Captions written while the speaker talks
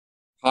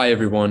Hi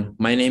everyone,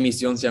 my name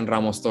is Johnsean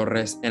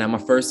Ramos-Torres and I'm a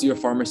first-year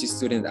pharmacy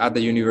student at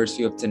the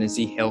University of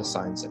Tennessee Health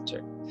Science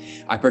Center.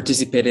 I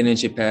participated in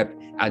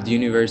SHPEP at the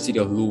University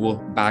of Louisville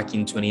back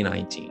in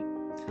 2019.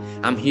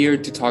 I'm here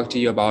to talk to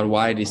you about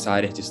why I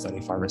decided to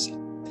study pharmacy.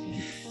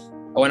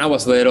 When I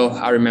was little,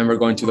 I remember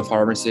going to the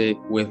pharmacy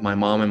with my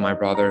mom and my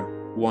brother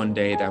one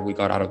day that we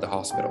got out of the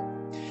hospital.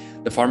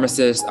 The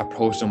pharmacist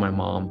approached my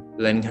mom,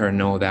 letting her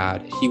know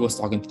that he was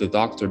talking to the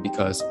doctor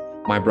because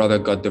my brother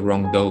got the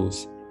wrong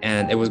dose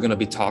and it was going to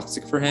be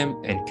toxic for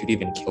him and could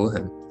even kill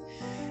him.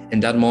 In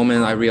that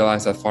moment, I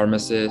realized that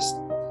pharmacists,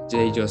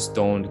 they just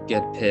don't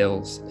get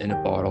pills in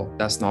a bottle.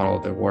 That's not all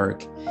their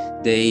work.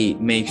 They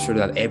make sure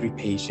that every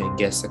patient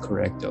gets the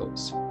correct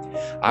dose.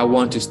 I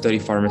want to study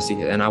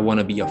pharmacy and I want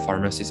to be a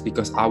pharmacist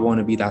because I want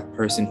to be that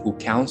person who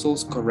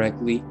counsels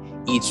correctly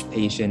each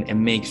patient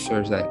and makes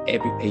sure that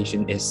every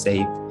patient is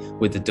safe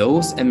with the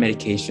dose and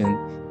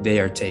medication they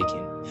are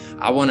taking.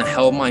 I want to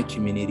help my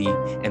community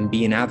and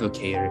be an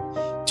advocate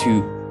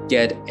to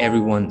get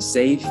everyone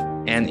safe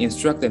and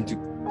instruct them to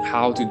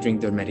how to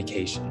drink their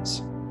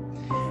medications.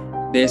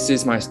 This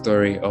is my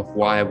story of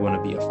why I want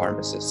to be a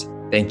pharmacist.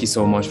 Thank you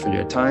so much for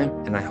your time,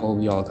 and I hope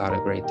you all got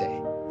a great day.